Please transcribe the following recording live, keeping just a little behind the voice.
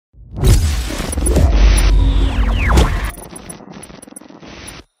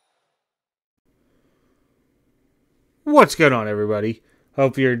What's going on, everybody?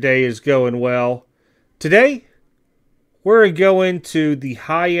 Hope your day is going well. Today, we're going to the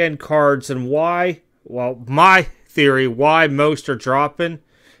high-end cards and why, well, my theory, why most are dropping.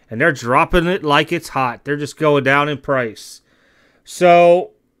 And they're dropping it like it's hot. They're just going down in price.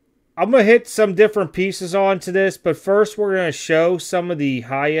 So, I'm going to hit some different pieces onto this. But first, we're going to show some of the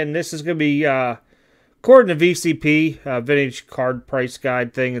high-end. This is going to be, according to VCP, Vintage Card Price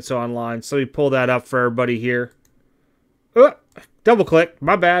Guide thing. It's online. So, we pull that up for everybody here. Double click.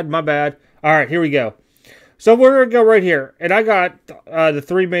 My bad. All right, here we go. So we're going to go right here. And I got the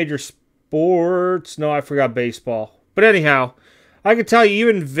three major sports. No, I forgot baseball. But anyhow, I can tell you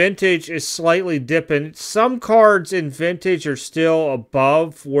even vintage is slightly dipping. Some cards in vintage are still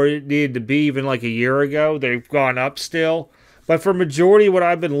above where it needed to be even like a year ago. They've gone up still. But for majority what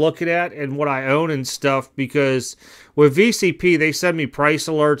I've been looking at and what I own and stuff, because with VCP, they send me price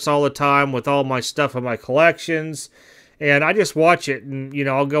alerts all the time with all my stuff in my collections. And I just watch it and, you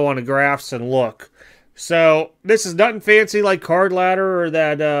know, I'll go on the graphs and look. So this is nothing fancy like Card Ladder or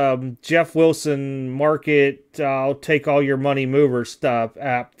that Jeff Wilson Market, I'll take all your money mover stuff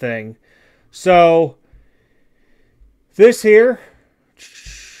app thing. So this here,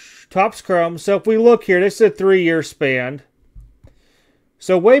 Topps Chrome. So if we look here, this is a 3-year span.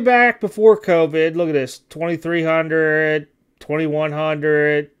 So way back before COVID, look at this, 2,300.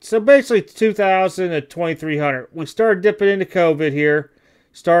 2,100, so basically 2,000 to 2,300. We started dipping into COVID here,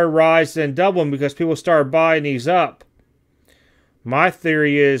 started rising and doubling because people started buying these up. My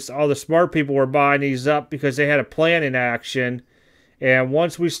theory is all the smart people were buying these up because they had a plan in action. And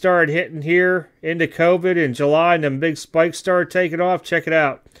once we started hitting here into COVID in July and them big spikes started taking off, check it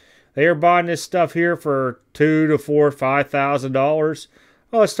out. They are buying this stuff here for $2,000 to $4,000, $5,000.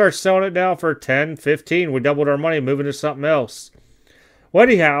 Oh, let's start selling it now for 10, 15. We doubled our money moving to something else. Well,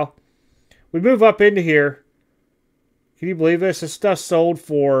 anyhow, we move up into here. Can you believe this? This stuff sold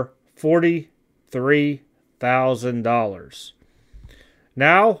for $43,000.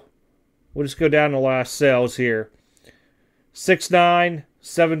 Now, we'll just go down to the last sales here. 6.9,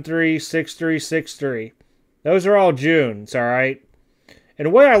 7.3, 6.3, 6.3. Those are all Junes, all right? And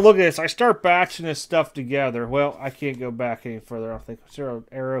the way I look at this, I start batching this stuff together. Well, I can't go back any further. I don't think. Is there an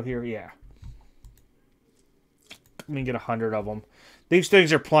arrow here? Yeah. Let me get 100 of them. These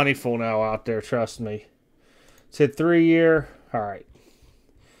things are plentiful now out there, trust me. It's hit 3-year. All right.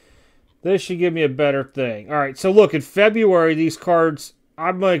 This should give me a better thing. All right, so look, in February, these cards,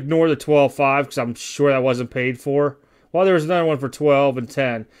 I'm going to ignore the 12.5 because I'm sure that wasn't paid for. Well, there was another one for 12 and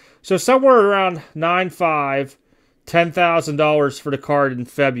 10. So somewhere around 9.5. $10,000 for the card in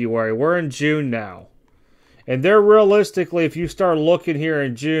February. We're in June now. And they're realistically, if you start looking here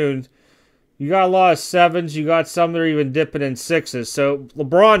in June, you got a lot of 7s. You got some that are even dipping in 6s. So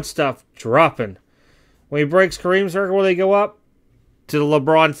LeBron stuff dropping. When he breaks Kareem's record, will they go up? To the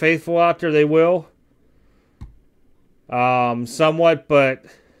LeBron faithful out there, they will. Somewhat, but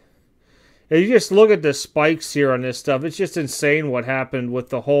if you just look at the spikes here on this stuff, it's just insane what happened with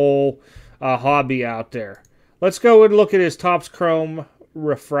the whole hobby out there. Let's go and look at his Topps Chrome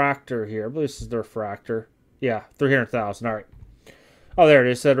refractor here. I believe this is the refractor. Yeah, 300,000. All right. Oh, there it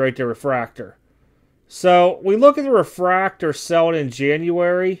is. It said right there, refractor. So we look at the refractor selling in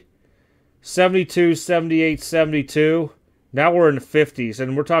January. 72, 78, 72. Now we're in the 50s,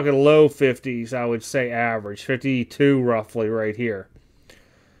 and we're talking low 50s, I would say average. 52 roughly right here. I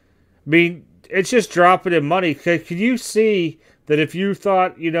mean, it's just dropping in money. Can you see that if you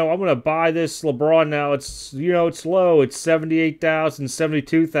thought, you know, I'm going to buy this LeBron now, it's, you know, it's low. It's 78,000,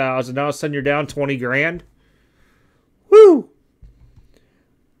 72,000. Now all of a sudden you're down 20 grand. Woo!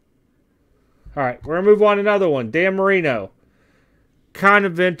 All right, we're going to move on to another one. Dan Marino. Kind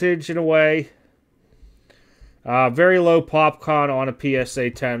of vintage in a way. Very low popcorn on a PSA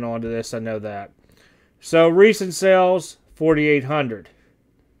 10 onto this. I know that. So recent sales, 4,800.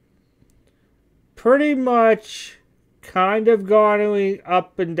 Pretty much kind of going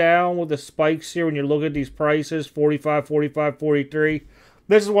up and down with the spikes here when you look at these prices, 45, 45, 43.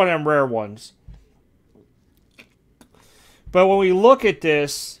 This is one of them rare ones. But when we look at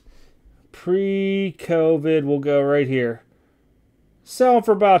this, pre-COVID, we'll go right here. Selling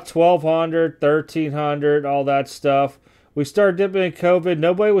for about 1,200, 1,300, all that stuff. We started dipping in COVID.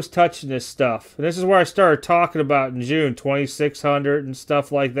 Nobody was touching this stuff. And this is where I started talking about in June, 2,600 and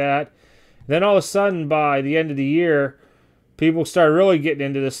stuff like that. Then all of a sudden, by the end of the year, people started really getting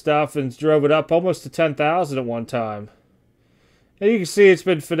into this stuff and drove it up almost to 10,000 at one time. And you can see it's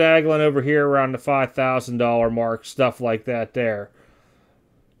been finagling over here around the $5,000 mark, stuff like that there.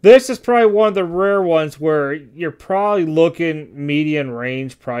 This is probably one of the rare ones where you're probably looking median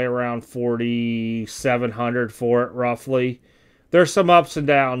range, probably around 4,700 for it, roughly. There's some ups and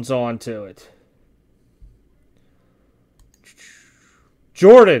downs onto it.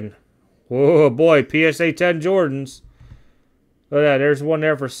 Jordan. Oh boy, PSA 10 Jordans. Look at that. There's one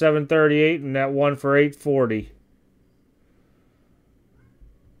there for $738 and that one for $840.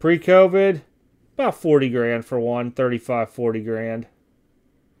 Pre-COVID, about 40 grand for one, 35, 40 grand.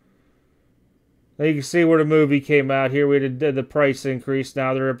 Now you can see where the movie came out here. We did the price increase.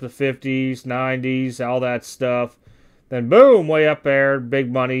 Now they're up to 50s, 90s, all that stuff. Then boom, way up there,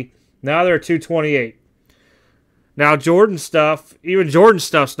 big money. Now they're 228. Now Jordan stuff, even Jordan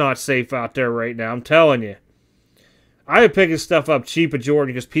stuff's not safe out there right now. I'm telling you. I am picking stuff up cheap at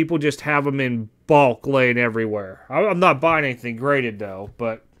Jordan because people just have them in bulk laying everywhere. I'm not buying anything graded though,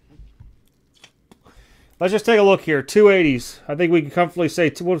 but let's just take a look here. 280s. I think we can comfortably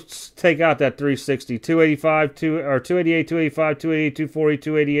say we'll take out that 360. 285, 288, 285, 288, 240,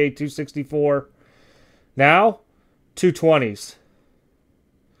 288, 264. Now, 220s.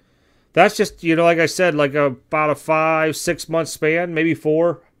 That's just, like I said, like about a 5-6 month span, maybe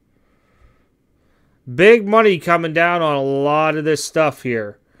 4. Big money coming down on a lot of this stuff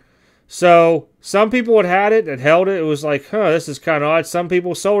here. So, some people had it and held it. It was like, this is kind of odd. Some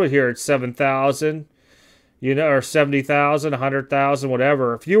people sold it here at 7,000, or 70,000, 100,000,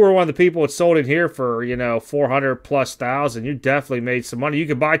 whatever. If you were one of the people that sold it here for, 400 plus thousand, you definitely made some money. You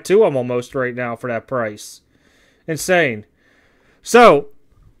could buy 2 of them almost right now for that price. Insane. So,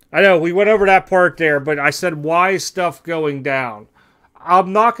 I know we went over that part there, but I said, why is stuff going down?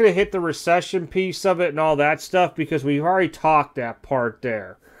 I'm not going to hit the recession piece of it and all that stuff because we've already talked that part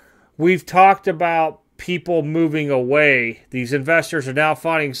there. We've talked about people moving away. These investors are now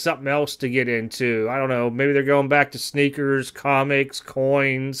finding something else to get into. I don't know. Maybe they're going back to sneakers, comics,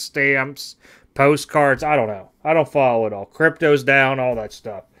 coins, stamps, postcards. I don't know. I don't follow it all. Crypto's down, all that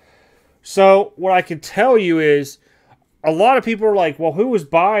stuff. So what I can tell you is a lot of people are like, well, who was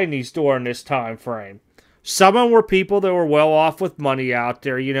buying these during this time frame? Some of them were people that were well off with money out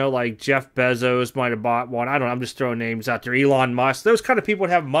there, like Jeff Bezos might have bought one. I don't know, I'm just throwing names out there. Elon Musk, those kind of people would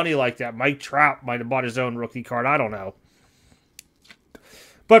have money like that. Mike Trout might have bought his own rookie card. I don't know.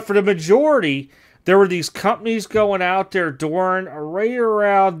 But for the majority, there were these companies going out there during right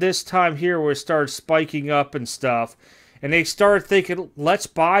around this time here where it started spiking up and stuff. And they started thinking, let's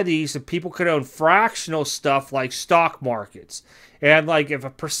buy these and people could own fractional stuff like stock markets. And like if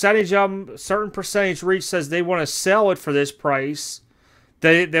a percentage of them, a certain percentage reach says they want to sell it for this price,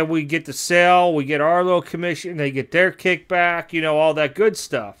 then we get to sell, we get our little commission, they get their kickback, all that good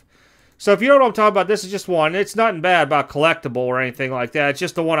stuff. So if you don't know what I'm talking about, this is just one. It's nothing bad about collectible or anything like that. It's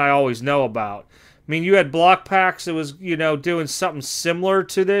just the one I always know about. I mean, you had block packs that was, doing something similar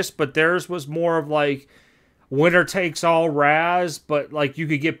to this, but theirs was more of like winner takes all Raz, but like you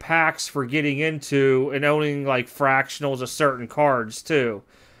could get packs for getting into and owning like fractionals of certain cards too.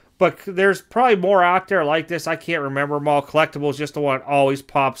 But there's probably more out there like this. I can't remember them all. Collectibles just the one that always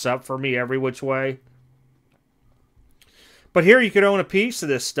pops up for me every which way. But here you could own a piece of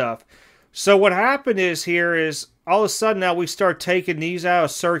this stuff. So what happened is here is all of a sudden now we start taking these out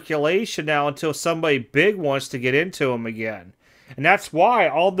of circulation now until somebody big wants to get into them again. And that's why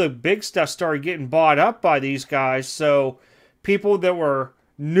all the big stuff started getting bought up by these guys. So people that were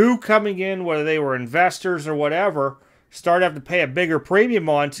new coming in, whether they were investors or whatever, started having to pay a bigger premium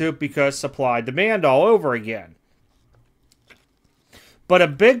onto it because supply demand all over again. But a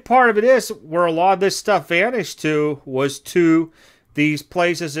big part of it is where a lot of this stuff vanished to was to these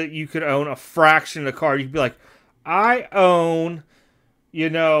places that you could own a fraction of the card. You'd be like, I own,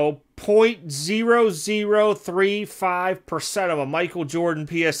 0.0035% of a Michael Jordan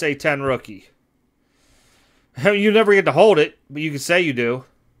PSA 10 rookie. You never get to hold it, but you can say you do.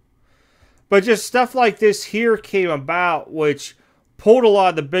 But just stuff like this here came about, which pulled a lot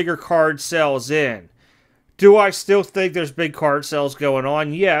of the bigger card sales in. Do I still think there's big card sales going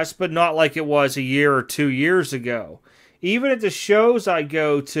on? Yes, but not like it was a year or 2 years ago. Even at the shows I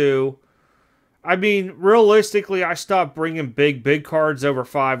go to, I mean, realistically, I stopped bringing big cards over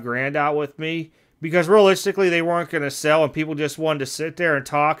 $5,000 out with me because realistically, they weren't going to sell and people just wanted to sit there and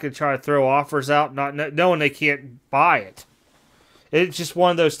talk and try to throw offers out, not knowing they can't buy it. It's just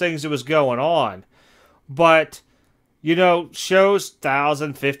one of those things that was going on. But, shows $1,000,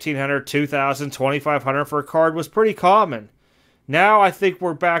 $1,500, $2,000, $2,500 for a card was pretty common. Now I think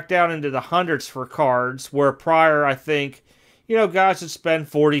we're back down into the hundreds for cards, where prior I think, guys would spend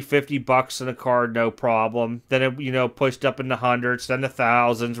 $40, $50 on a card, no problem. Then it, pushed up in the hundreds, then the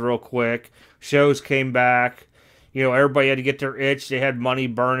thousands real quick. Shows came back. You know, everybody had to get their itch. They had money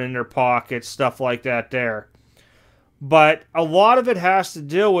burning in their pockets, stuff like that there. But a lot of it has to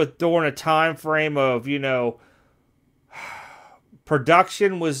do with during a time frame of, you know,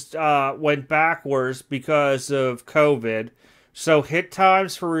 production was went backwards because of COVID. So hit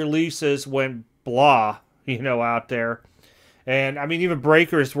times for releases went blah, you know, out there. And, I mean, even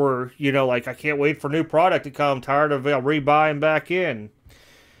breakers were, you know, like, I can't wait for new product to come. I'm tired of rebuying back in.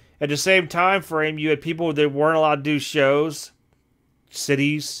 At the same time frame, you had people that weren't allowed to do shows.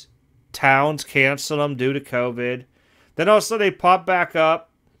 Cities, towns canceled them due to COVID. Then all of a sudden they pop back up.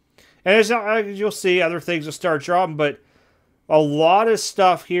 And as you'll see, other things will start dropping. But a lot of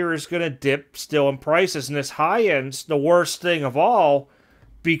stuff here is going to dip still in prices. And this high end's the worst thing of all,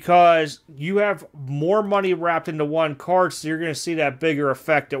 because you have more money wrapped into one card, so you're going to see that bigger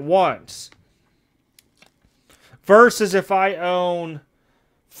effect at once. Versus if I own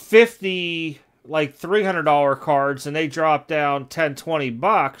 50, like $300 cards, and they drop down 10, 20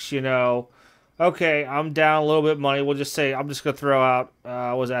 bucks, you know, okay, I'm down a little bit of money. We'll just say I'm just going to throw out,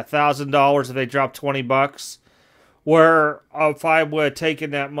 was that $1,000 if they drop 20 bucks? Where if I would have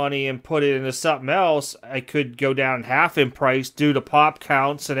taken that money and put it into something else, I could go down half in price due to pop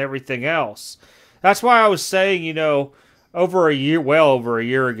counts and everything else. That's why I was saying, you know, over a year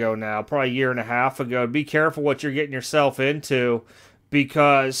ago now, probably a year and a half ago, be careful what you're getting yourself into,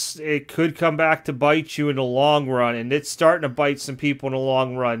 because it could come back to bite you in the long run, and it's starting to bite some people in the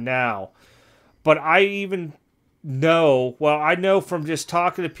long run now. But I even know, well, I know from just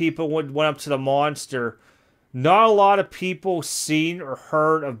talking to people when went up to the Monster, not a lot of people seen or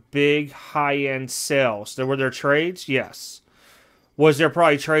heard of big high-end sales. Were there trades? Yes. Was there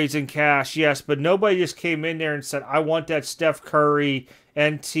probably trades in cash? Yes. But nobody just came in there and said, I want that Steph Curry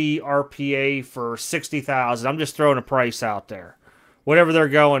NT RPA for $60,000. I'm just throwing a price out there. Whatever they're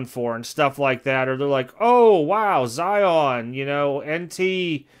going for and stuff like that. Or they're like, oh, wow, Zion, you know,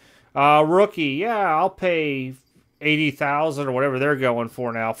 NT rookie. Yeah, I'll pay $80,000 or whatever they're going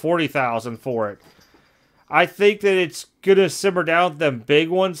for now. $40,000 for it. I think that it's going to simmer down them big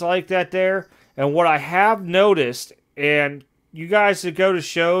ones like that there. And what I have noticed, and you guys that go to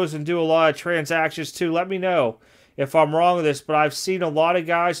shows and do a lot of transactions too, let me know if I'm wrong with this, but I've seen a lot of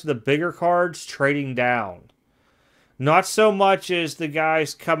guys with the bigger cards trading down. Not so much as the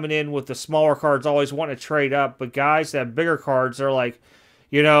guys coming in with the smaller cards always want to trade up, but guys that have bigger cards are like,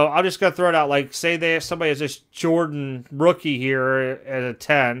 you know, I'm just going to throw it out. Like, say somebody has this Jordan rookie here at a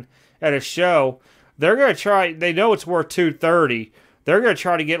 10 at a show. They're going to try, they know it's worth $230. They're going to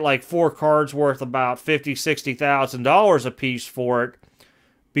try to get like 4 cards worth about $50,000, $60,000 a piece for it.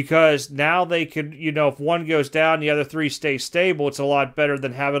 Because now they could, you know, if one goes down, the other 3 stay stable, it's a lot better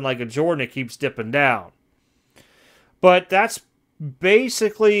than having like a Jordan that keeps dipping down. But that's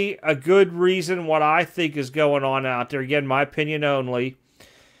basically a good reason what I think is going on out there. Again, my opinion only,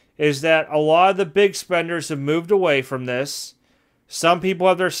 is that a lot of the big spenders have moved away from this. Some people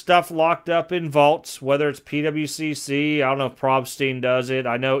have their stuff locked up in vaults, whether it's PWCC, I don't know if Probstein does it,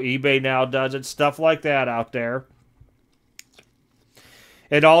 I know eBay now does it, stuff like that out there.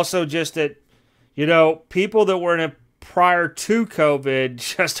 And also just that, you know, people that were in it prior to COVID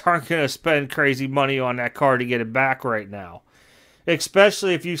just aren't going to spend crazy money on that card to get it back right now.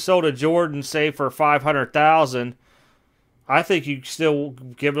 Especially if you sold a Jordan, say, for $500,000. I think you still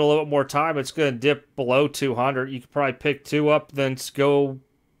give it a little bit more time. It's going to dip below 200. You could probably pick 2 up, then go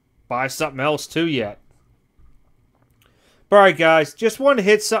buy something else too yet. But all right, guys, just want to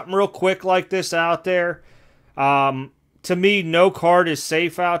hit something real quick like this out there. To me, no card is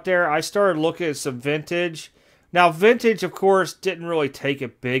safe out there. I started looking at some vintage. Now, vintage, of course, didn't really take a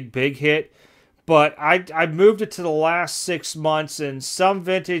big hit. But I moved it to the last 6 months, and some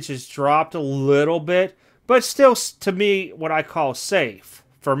vintage has dropped a little bit. But still, to me, what I call safe,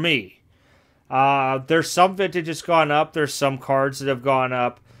 for me. There's some vintage that's gone up. There's some cards that have gone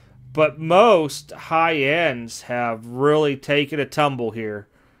up. But most high ends have really taken a tumble here.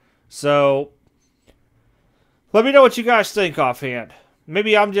 So, let me know what you guys think offhand.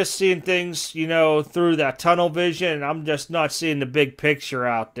 Maybe I'm just seeing things, you know, through that tunnel vision, and I'm just not seeing the big picture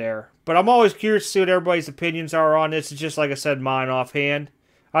out there. But I'm always curious to see what everybody's opinions are on this. It's just, like I said, mine offhand.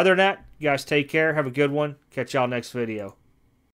 Other than that, you guys take care. Have a good one. Catch y'all next video.